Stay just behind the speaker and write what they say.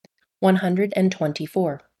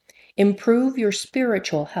124. Improve your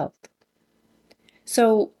spiritual health.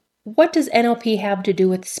 So, what does NLP have to do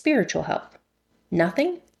with spiritual health?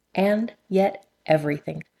 Nothing, and yet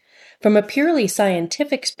everything. From a purely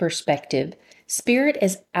scientific perspective, spirit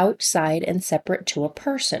is outside and separate to a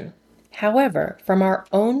person. However, from our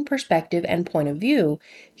own perspective and point of view,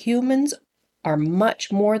 humans are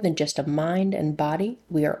much more than just a mind and body.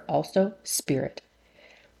 We are also spirit.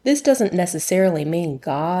 This doesn't necessarily mean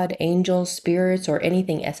God, angels, spirits, or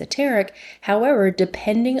anything esoteric. However,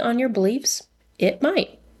 depending on your beliefs, it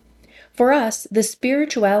might. For us, the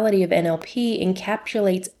spirituality of NLP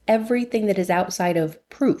encapsulates everything that is outside of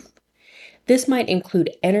proof. This might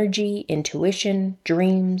include energy, intuition,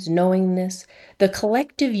 dreams, knowingness, the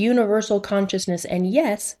collective universal consciousness, and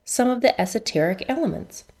yes, some of the esoteric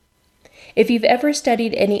elements. If you've ever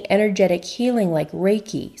studied any energetic healing like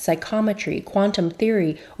Reiki, psychometry, quantum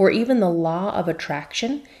theory, or even the law of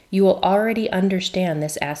attraction, you will already understand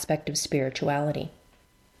this aspect of spirituality.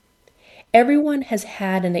 Everyone has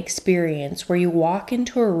had an experience where you walk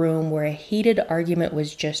into a room where a heated argument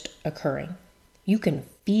was just occurring. You can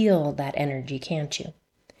feel that energy, can't you?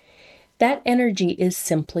 That energy is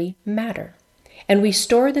simply matter, and we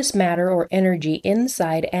store this matter or energy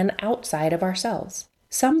inside and outside of ourselves.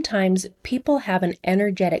 Sometimes people have an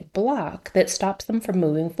energetic block that stops them from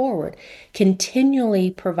moving forward,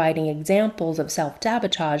 continually providing examples of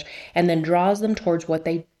self-sabotage and then draws them towards what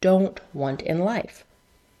they don't want in life.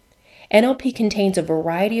 NLP contains a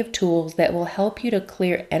variety of tools that will help you to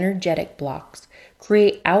clear energetic blocks,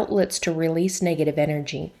 create outlets to release negative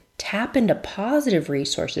energy, tap into positive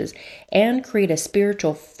resources, and create a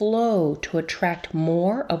spiritual flow to attract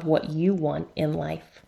more of what you want in life.